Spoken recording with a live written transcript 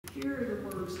hear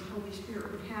the words the Holy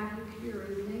Spirit would have you hear.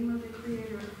 In the name of the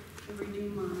Creator, the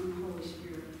Redeemer, and the Holy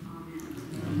Spirit. Amen.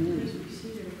 Amen. Please be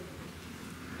seated.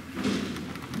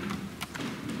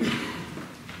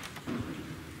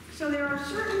 So there are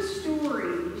certain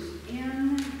stories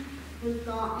in the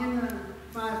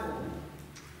Bible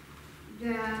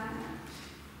that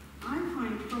I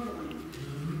find troubling.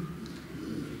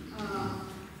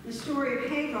 The story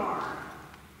of Hagar,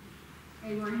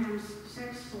 Abraham's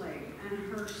sex slave,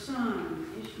 and her son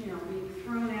Ishmael being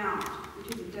thrown out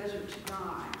into the desert to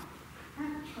die.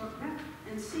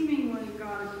 And seemingly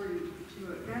God agreed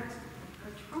to it. That's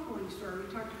a troubling story.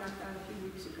 We talked about that a few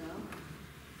weeks ago.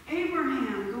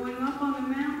 Abraham going up on the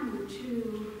mountain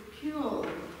to kill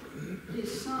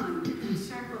his son and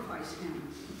sacrifice him.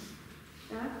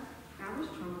 That was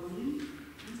troubling.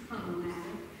 That's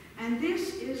problematic. And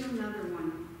this is another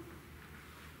one.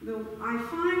 I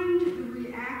find the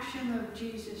reaction of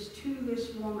Jesus to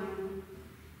this woman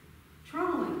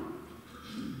troubling.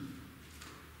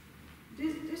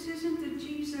 This isn't the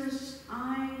Jesus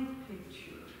I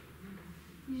picture.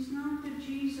 He's not the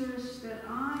Jesus that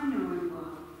I know and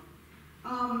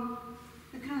love.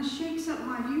 It kind of shakes up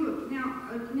my view of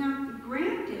it. Now,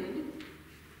 granted,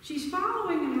 she's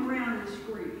following him around and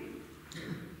screaming.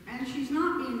 And she's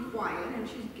not being quiet, and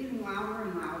she's getting louder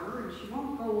and louder, and she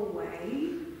won't go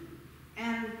away.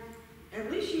 And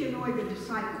at least she annoyed the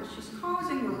disciples. She's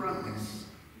causing a ruckus.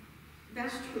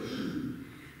 That's true.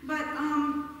 But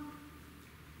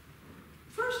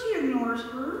first he ignores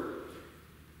her.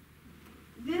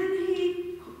 Then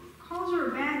he calls her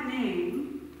a bad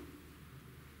name.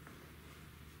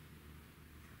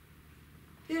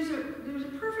 There's a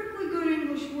perfectly good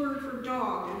English word for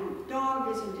dog, and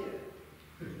dog isn't it.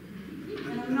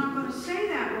 And I'm not going to say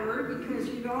that word because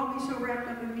you'd all be so wrapped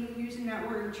up in me using that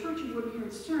word in church you wouldn't hear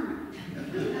the sermon.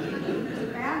 It's a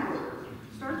bad word.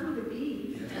 It starts with a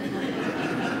B.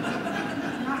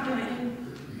 I'm not going to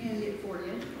end it for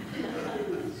you.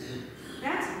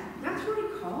 That's what he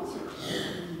calls her.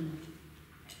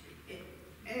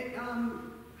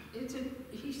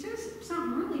 He says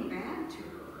something really bad to her.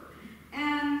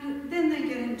 And then they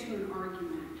get into an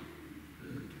argument.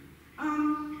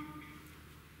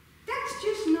 That's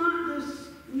just not this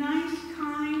nice,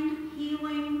 kind,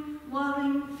 healing,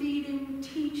 loving, feeding,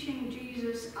 teaching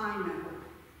Jesus I know.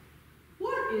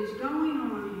 What is going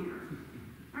on here?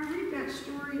 I read that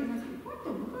story and I think, what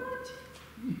the what?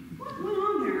 What went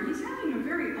on there? He's having a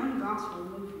very ungospel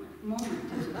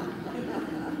moment, isn't he?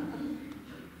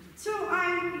 So I,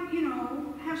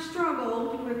 have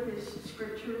struggled with this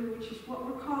scripture, which is what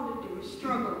we're called to do, is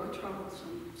struggle with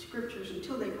troublesome scriptures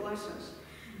until they bless us.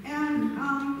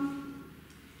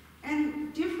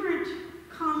 And different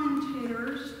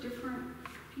commentators, different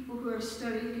people who have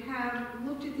studied, have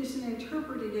looked at this and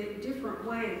interpreted it different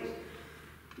ways.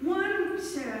 One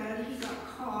said he got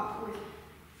caught with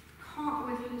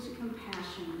his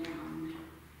compassion down.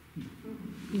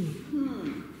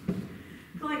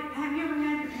 Like, have you ever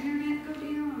had your internet go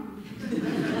down?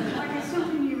 Like it's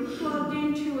something you were plugged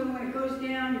into, and when it goes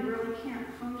down, you really can't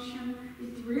function.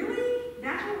 Really?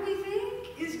 That's what we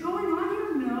think is going on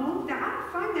here? No, I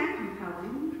don't find that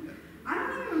compelling. I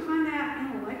don't even find that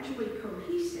intellectually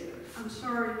cohesive. I'm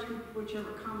sorry to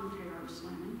whichever commentator I was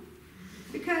slamming.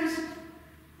 Because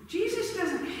Jesus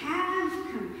doesn't have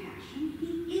compassion.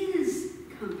 He is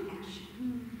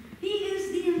compassion. He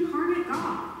is the incarnate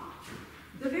God.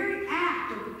 The very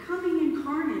act of becoming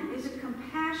incarnate is a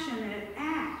compassionate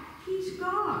act. He's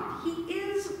God. He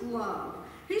is love.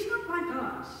 He's not like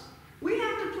us. We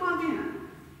have to plug in.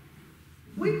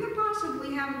 We could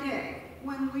possibly have a day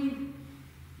when we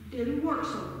didn't work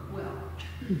so well.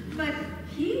 But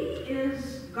he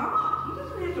is God. He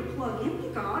doesn't have to plug into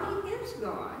God. He is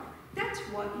God. That's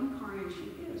what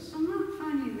incarnation is. So I'm not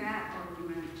finding that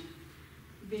argument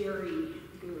very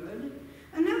good.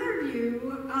 Another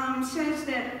view says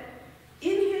that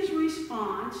in his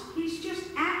response, he's just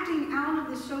acting out of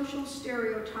the social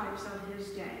stereotypes of his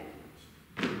day.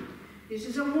 This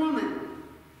is a woman.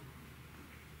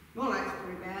 Well, that's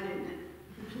pretty bad, isn't it?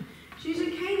 She's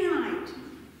a Canaanite,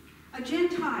 a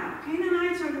Gentile.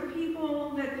 Canaanites are the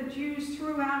people that the Jews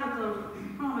threw out of the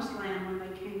Promised Land when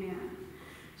they came in.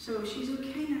 So she's a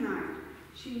Canaanite.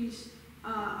 She's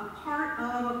a part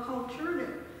of a culture that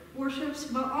worships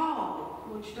Baal,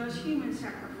 which does human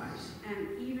sacrifice,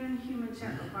 and even human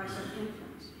sacrifice of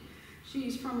infants.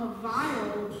 She's from a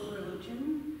vile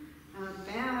religion, a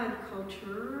bad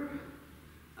culture,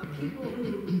 a people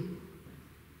who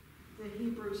the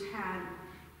Hebrews had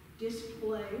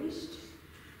displaced.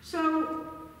 So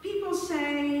people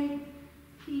say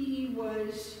he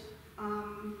was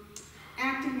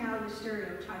acting out of the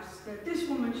stereotypes that this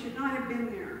woman should not have been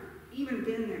there, even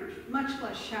been there, much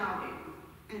less shouting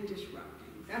and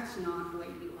disrupting. That's not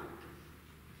ladylike.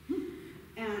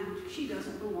 And she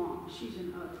doesn't belong. She's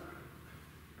an other.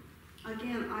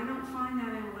 Again, I don't find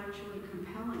that intellectually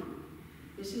compelling.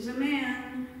 This is a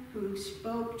man who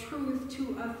spoke truth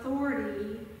to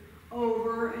authority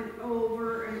over and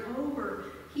over and over.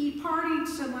 He partied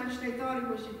so much they thought he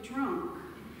was a drunk.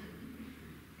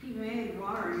 He made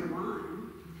water and wine.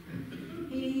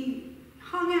 He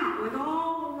hung out with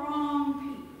all the wrong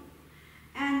people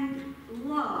and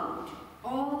loved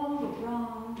all the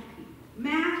wrong people.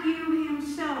 Matthew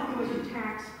himself was a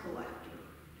tax collector,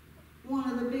 one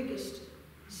of the biggest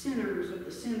sinners of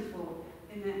the sinful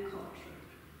in that culture,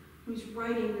 who's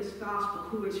writing this gospel,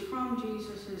 who is from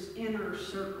Jesus' inner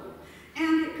circle.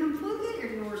 And it completely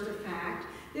ignores the fact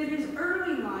that his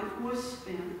early life was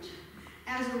spent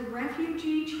as a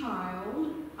refugee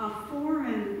child, a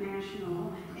foreign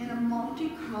national, in a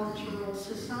multicultural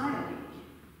society.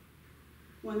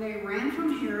 When they ran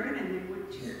from Herod and they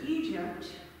went to Egypt,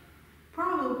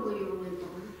 probably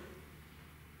illegally.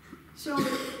 So,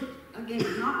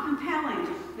 again, not compelling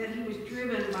that he was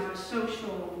driven by the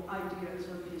social ideas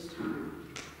of his time.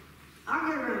 I'll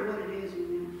get rid of what it is in a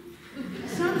minute.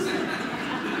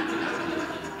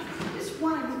 Just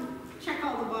want to check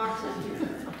all the boxes here.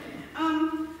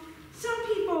 Some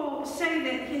people say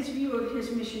that his view of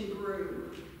his mission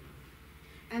grew,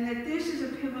 and that this is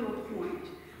a pivotal point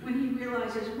when he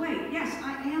realizes, wait, yes,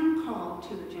 I am called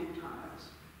to the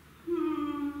Gentiles.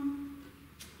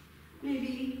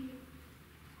 Maybe.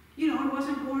 He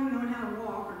wasn't born knowing how to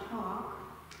walk or talk.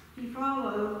 He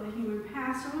followed the human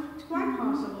path, so it's quite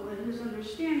possible that his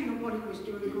understanding of what he was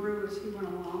doing grew as he went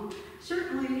along.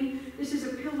 Certainly, this is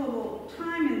a pivotal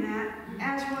time in that,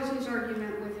 as was his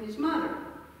argument with his mother,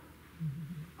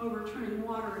 over turning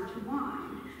water into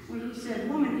wine, when he said,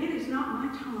 "Woman, it is not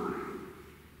my time."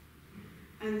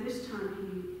 And this time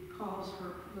he calls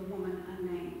her, the woman, a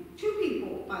name. Two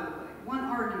people, by the way, one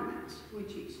argument with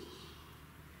Jesus.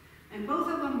 And both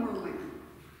of them were women.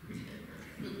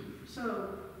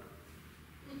 So,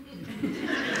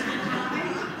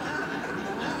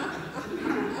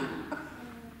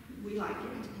 we like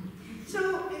it. So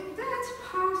that's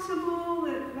possible,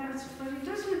 but it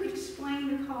doesn't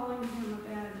explain the calling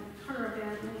her a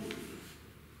bad name.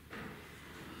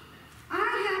 I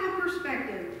have a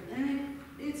perspective, and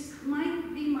it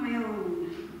might be my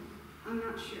own. I'm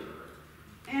not sure.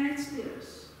 And it's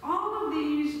this. All of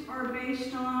these are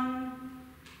based on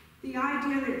the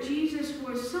idea that Jesus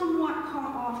was somewhat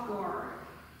caught off guard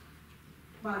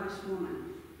by this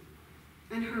woman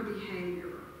and her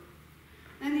behavior.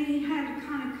 And then he had to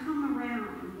kind of come around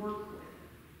and work with it.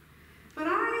 But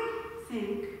I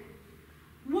think,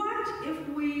 what if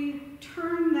we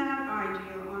turn that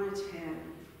idea on its head?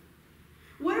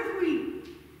 What if we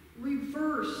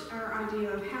reverse our idea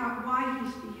of why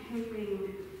he's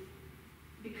behaving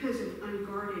because of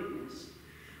unguardedness?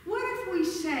 What if we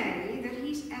say that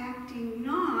he's acting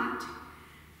not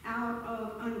out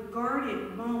of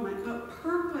unguarded moment, but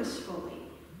purposefully,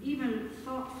 even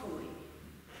thoughtfully?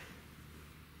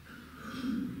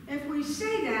 If we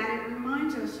say that, it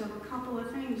reminds us of a couple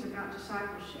of things about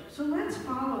discipleship. So let's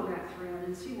follow that thread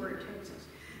and see where it takes us.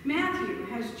 Matthew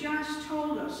has just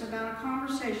told us about a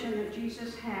conversation that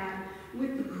Jesus had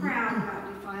with the crowd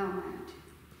about defilement.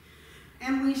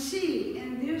 And we see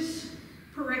in this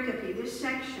pericope, this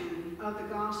section of the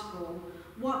gospel,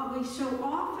 what we so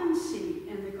often see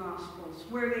in the gospels,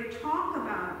 where they talk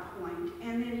about a point,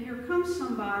 and then here comes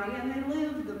somebody and they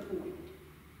live the point.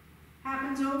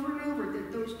 Happens over and over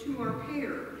that those two are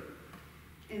paired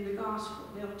in the gospel.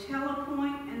 They'll tell a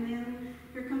point, and then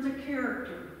here comes a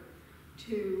character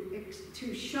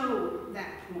to show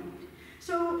that point.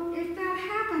 So if that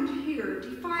happened here,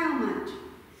 defilement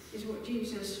is what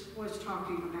Jesus was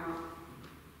talking about.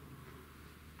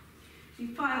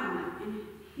 Defilement, and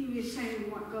he was saying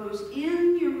what goes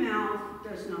in your mouth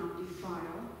does not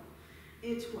defile.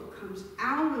 It's what comes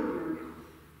out of your mouth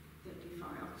that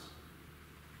defiles.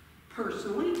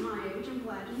 Personally, at my age, I'm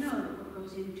glad to know that what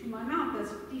goes into my mouth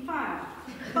doesn't defile.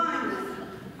 Finally,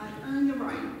 I've earned the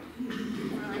right.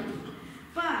 Right?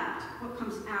 But what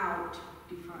comes out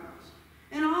defiles.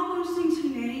 And all those things he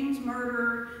names,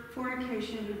 murder,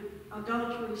 fornication,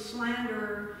 adultery,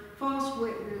 slander, false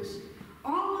witness,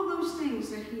 all of those things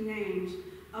that he names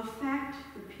affect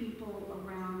the people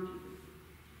around you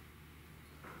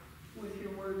with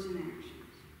your words and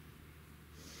actions.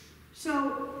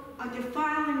 So a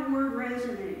defiling word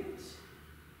resonates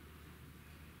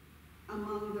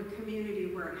among the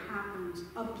community where it happens.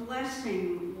 A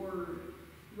blessing word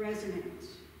resonates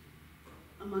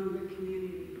among the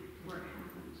community where it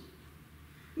happens.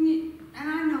 And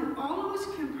I know all of us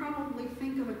can probably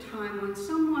think of a time when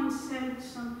someone said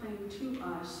something to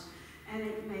us and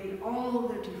it made all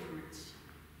the difference.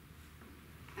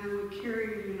 And we carry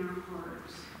it in our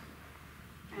hearts.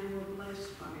 And we're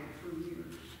blessed by it for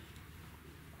years.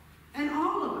 And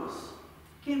all of us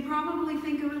can probably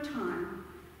think of a time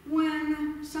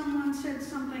when someone said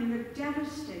something that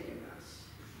devastated us.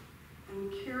 And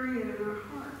we carry it in our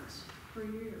hearts for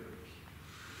years.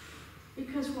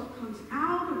 Because what comes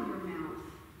out of your mouth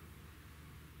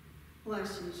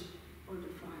blesses or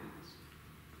defiles.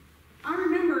 I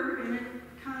remember, and it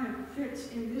kind of fits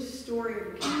in this story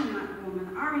of the Canaanite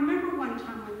woman, I remember one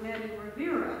time when Nettie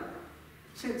Rivera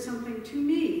said something to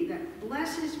me that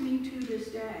blesses me to this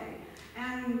day.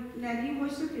 And Nettie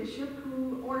was the bishop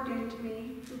who ordained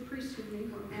me, who priested me,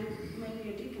 and maybe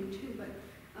a deacon too,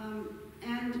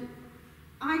 and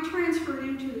I transferred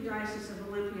into the Diocese of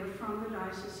Olympia from the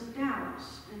Diocese of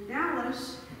Dallas. And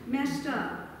Dallas messed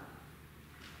up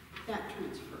that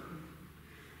transfer.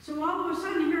 So all of a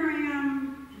sudden, here I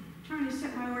am trying to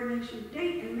set my ordination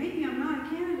date, and maybe I'm not a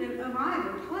candidate of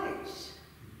either place.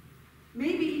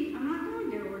 Maybe I'm not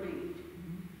going to get ordained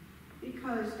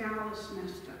because Dallas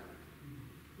messed up,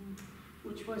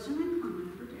 which wasn't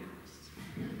uncommon for Dallas.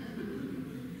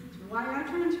 That's why I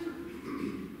transferred.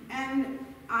 And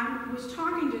I was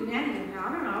talking to Nettie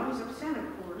about it. I was upset,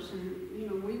 of course,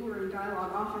 and we were in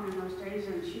dialogue often in those days,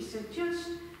 and she said, just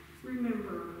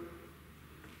remember,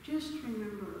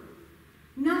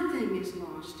 nothing is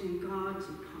lost in God's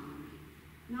economy,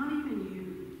 not even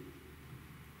you.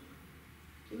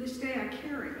 To this day, I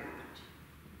carry that.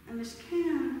 And this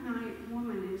Canaanite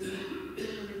woman is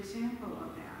an example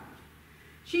of that.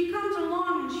 She comes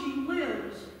along and she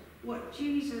lives what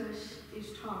Jesus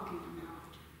is talking about.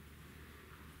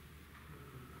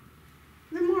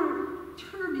 The more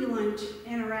turbulent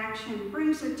interaction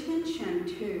brings attention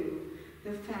to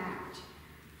the fact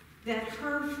that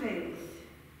her faith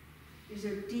is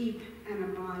a deep and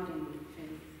abiding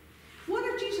faith. What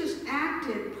if Jesus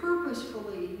acted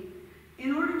purposefully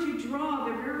in order to draw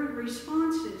the very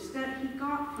responses that he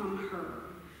got from her?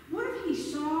 What if he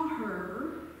saw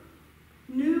her,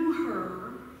 knew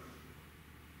her,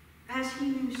 as he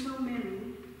knew so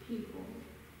many people,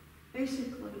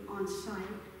 basically on sight,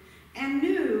 and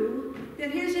knew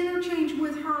that his interchange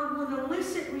with her would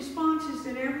elicit responses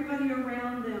that everybody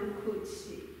around them could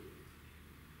see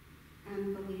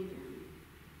and believe in?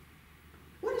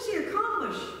 What does he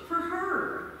accomplish for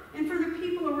her and for the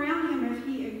people around him if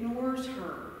he ignores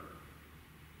her?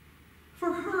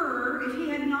 For her, if he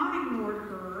had not ignored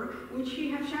her, would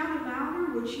she have shouted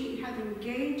louder? Would she have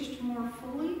engaged more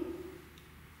fully?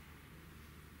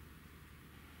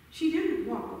 She didn't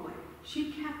walk away.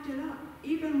 She kept it up,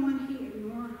 even when he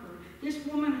ignored her. This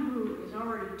woman who is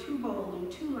already too bold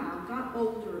and too loud got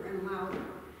older and louder.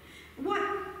 What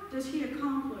does he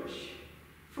accomplish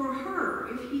for her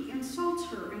if he insults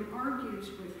her and argues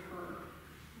with her?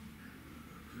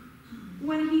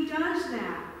 When he does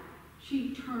that,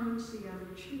 she turns the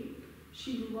other cheek.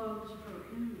 She loves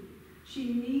her enemy.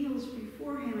 She kneels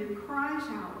before him and cries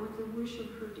out with the wish of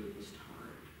her deepest heart.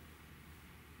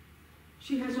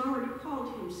 She has already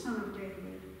called him Son of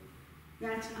David.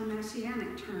 That's a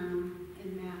messianic term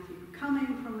in Matthew,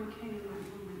 coming from the Canaanite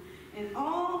woman. And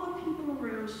all the people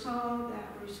around saw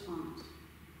that response,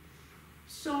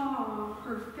 saw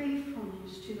her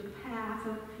faithfulness to the path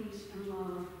of peace and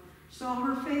love, saw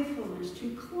her faithfulness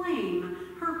to claim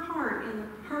her part in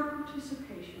her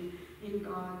participation in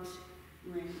God's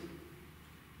reign.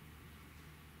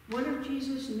 What if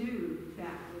Jesus knew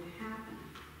that would happen?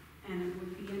 And it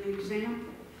would be an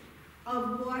example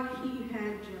of what he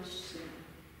had just said.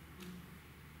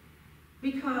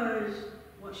 Because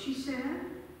what she said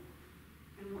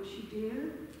and what she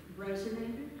did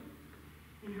resonated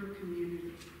in her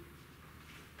community.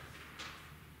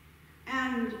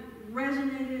 And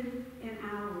resonated in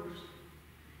ours.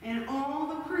 And all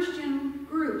the Christian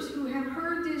groups who have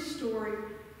heard this story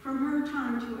from her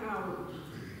time to ours.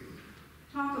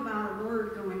 Talk about a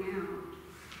word going out.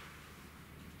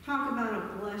 Talk about a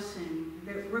blessing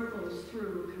that ripples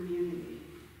through a community.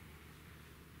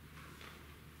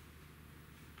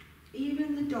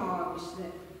 Even the dogs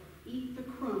eat the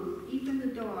crumbs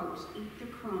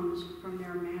from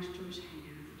their master's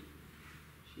hand.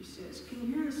 She says, can you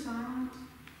hear the silence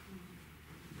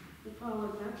that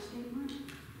followed that statement?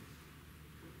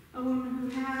 A woman who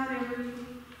had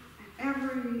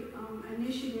every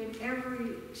initiative,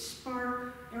 every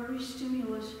spark, every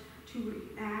stimulus to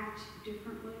react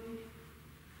differently,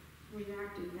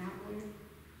 reacted that way.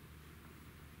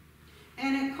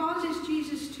 And it causes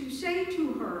Jesus to say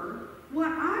to her what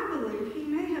I believe he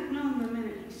may have known the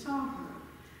minute he saw her.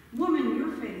 Woman,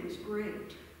 your faith is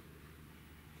great.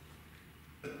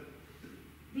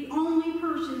 The only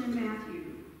person in Matthew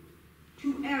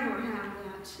to ever have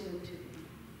that said to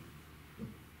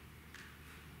him,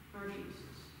 our Jesus.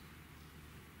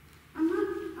 I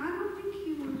don't think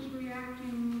he was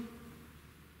reacting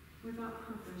without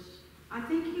purpose. I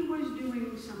think he was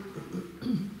doing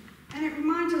something. And it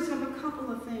reminds us of a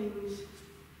couple of things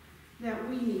that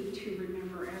we need to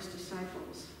remember as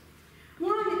disciples.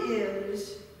 One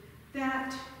is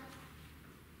that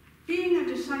being a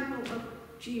disciple of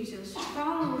Jesus,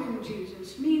 following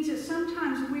Jesus, means that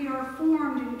sometimes we are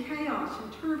formed in chaos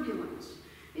and turbulence.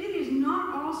 It is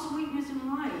not all sweetness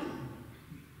and light.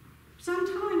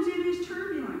 Sometimes it is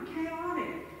turbulent,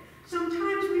 chaotic.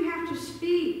 Sometimes we have to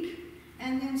speak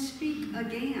and then speak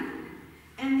again,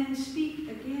 and then speak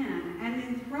again, and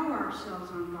then throw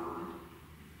ourselves on God.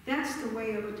 That's the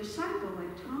way of a disciple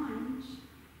at times.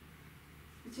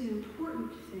 It's an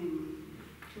important thing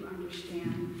to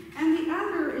understand. And the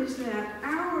other is that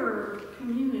our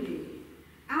community,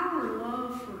 our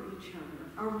love for each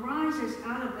other, arises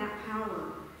out of that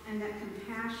power and that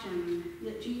compassion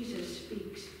that Jesus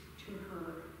speaks to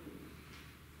her.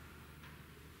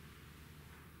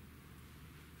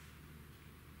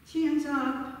 She ends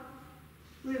up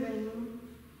living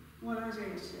what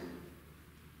Isaiah said.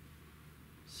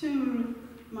 Soon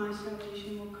my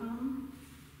salvation will come,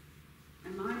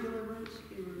 and my deliverance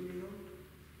be revealed.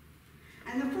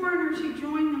 And the foreigners who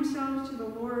join themselves to the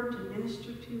Lord to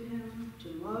minister to him, to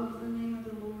love the name of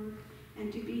the Lord,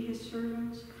 and to be his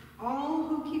servants, all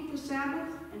who keep the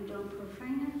Sabbath and don't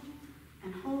profane it,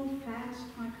 and hold fast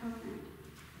my covenant,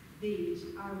 these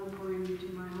I will bring to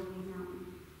my holy mountain,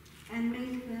 and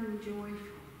make them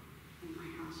joyful in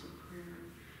my house of prayer.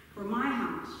 For my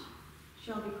house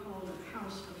shall be called a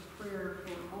house of prayer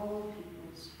for all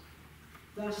peoples.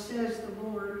 Thus says the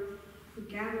Lord, who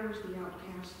gathers the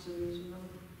outcasts of Israel.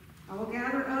 I will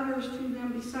gather others to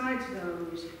them besides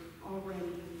those already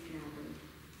gathered.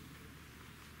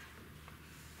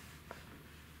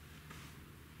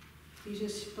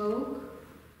 Jesus spoke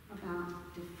about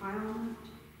defilement,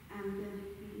 and then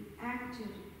he acted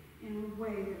in a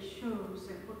way that shows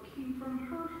that what came from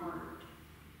her heart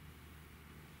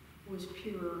was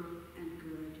pure and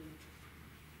good.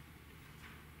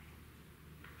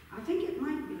 I think it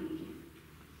might be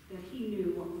that he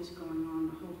knew what was going on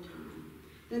the whole time,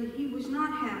 that he was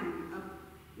not having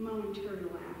a momentary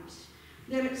lapse,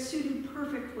 that it suited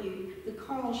perfectly the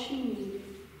call she needed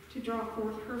to draw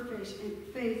forth her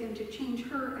faith and to change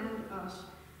her and us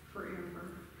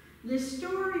forever. This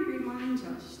story reminds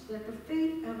us that the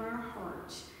faith of our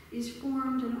hearts is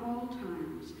formed in all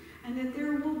times, and that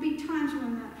there will be times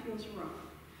when that feels rough.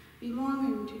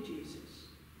 Belonging to Jesus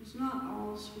is not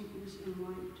all sweetness and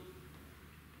light.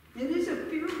 It is a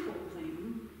fearful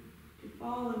thing to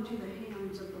fall into the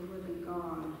hands of the living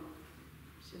God,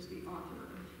 says the author